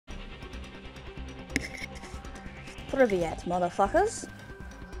Privyet, motherfuckers.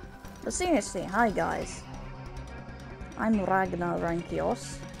 But seriously, hi guys. I'm Ragnar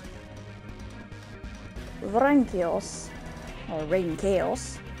Rankios. Rankios, or Rain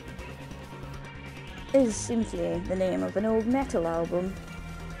Chaos, is simply the name of an old metal album.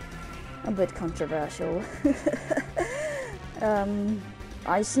 A bit controversial.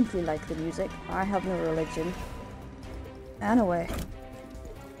 I simply like the music. I have no religion. Anyway,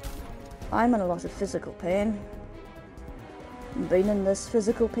 I'm in a lot of physical pain. Been in this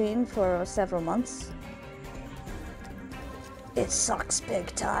physical pain for several months. It sucks big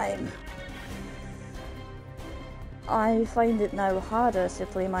time. I find it now harder to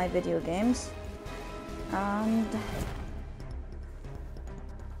play my video games, and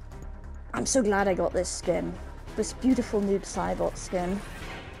I'm so glad I got this skin. This beautiful Noob Saibot skin.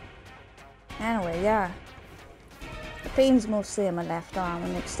 Anyway, yeah. The pain's mostly in my left arm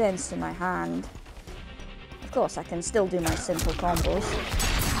and extends to my hand. Of course, I can still do my simple combos.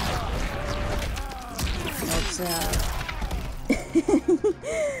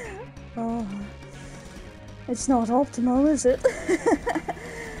 Oh, it's not optimal, is it?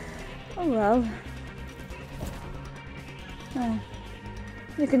 Oh well. Oh.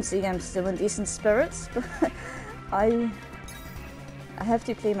 You can see I'm still in decent spirits, but I have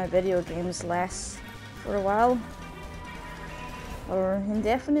to play my video games less for a while. Or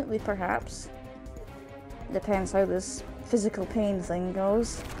indefinitely, perhaps. Depends how this physical pain thing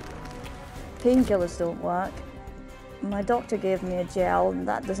goes. Painkillers don't work. My doctor gave me a gel and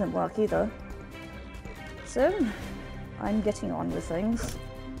that doesn't work either. So, I'm getting on with things.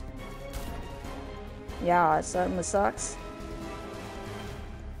 Yeah, it certainly sucks.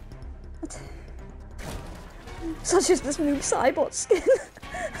 But such as this Noob Saibot skin.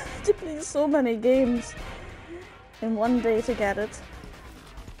 To play so many games in one day to get it.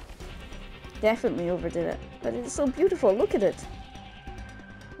 Definitely overdid it, but it's so beautiful, look at it.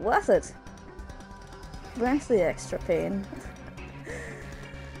 Worth it. Worth the extra pain.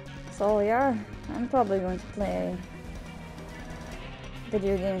 So yeah, I'm probably going to play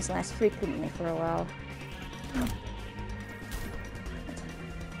video games less frequently for a while.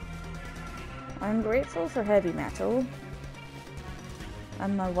 I'm grateful for heavy metal,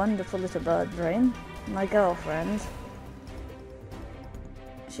 and my wonderful little bird brain, my girlfriend.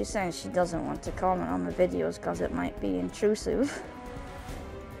 She says she doesn't want to comment on the videos because it might be intrusive.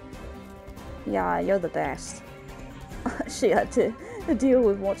 Yeah, you're the best. She had to deal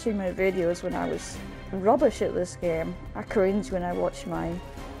with watching my videos when I was rubbish at this game. I cringe when I watch my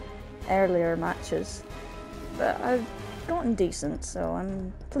earlier matches. But I've gotten decent, so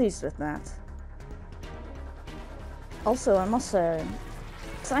I'm pleased with that. Also, I must say,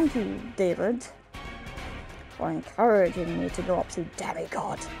 thank you, David, for encouraging me to go up to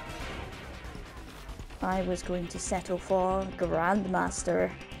Demigod. I was going to settle for Grandmaster,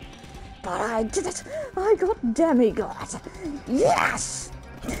 but I did it! I got Demigod! Yes!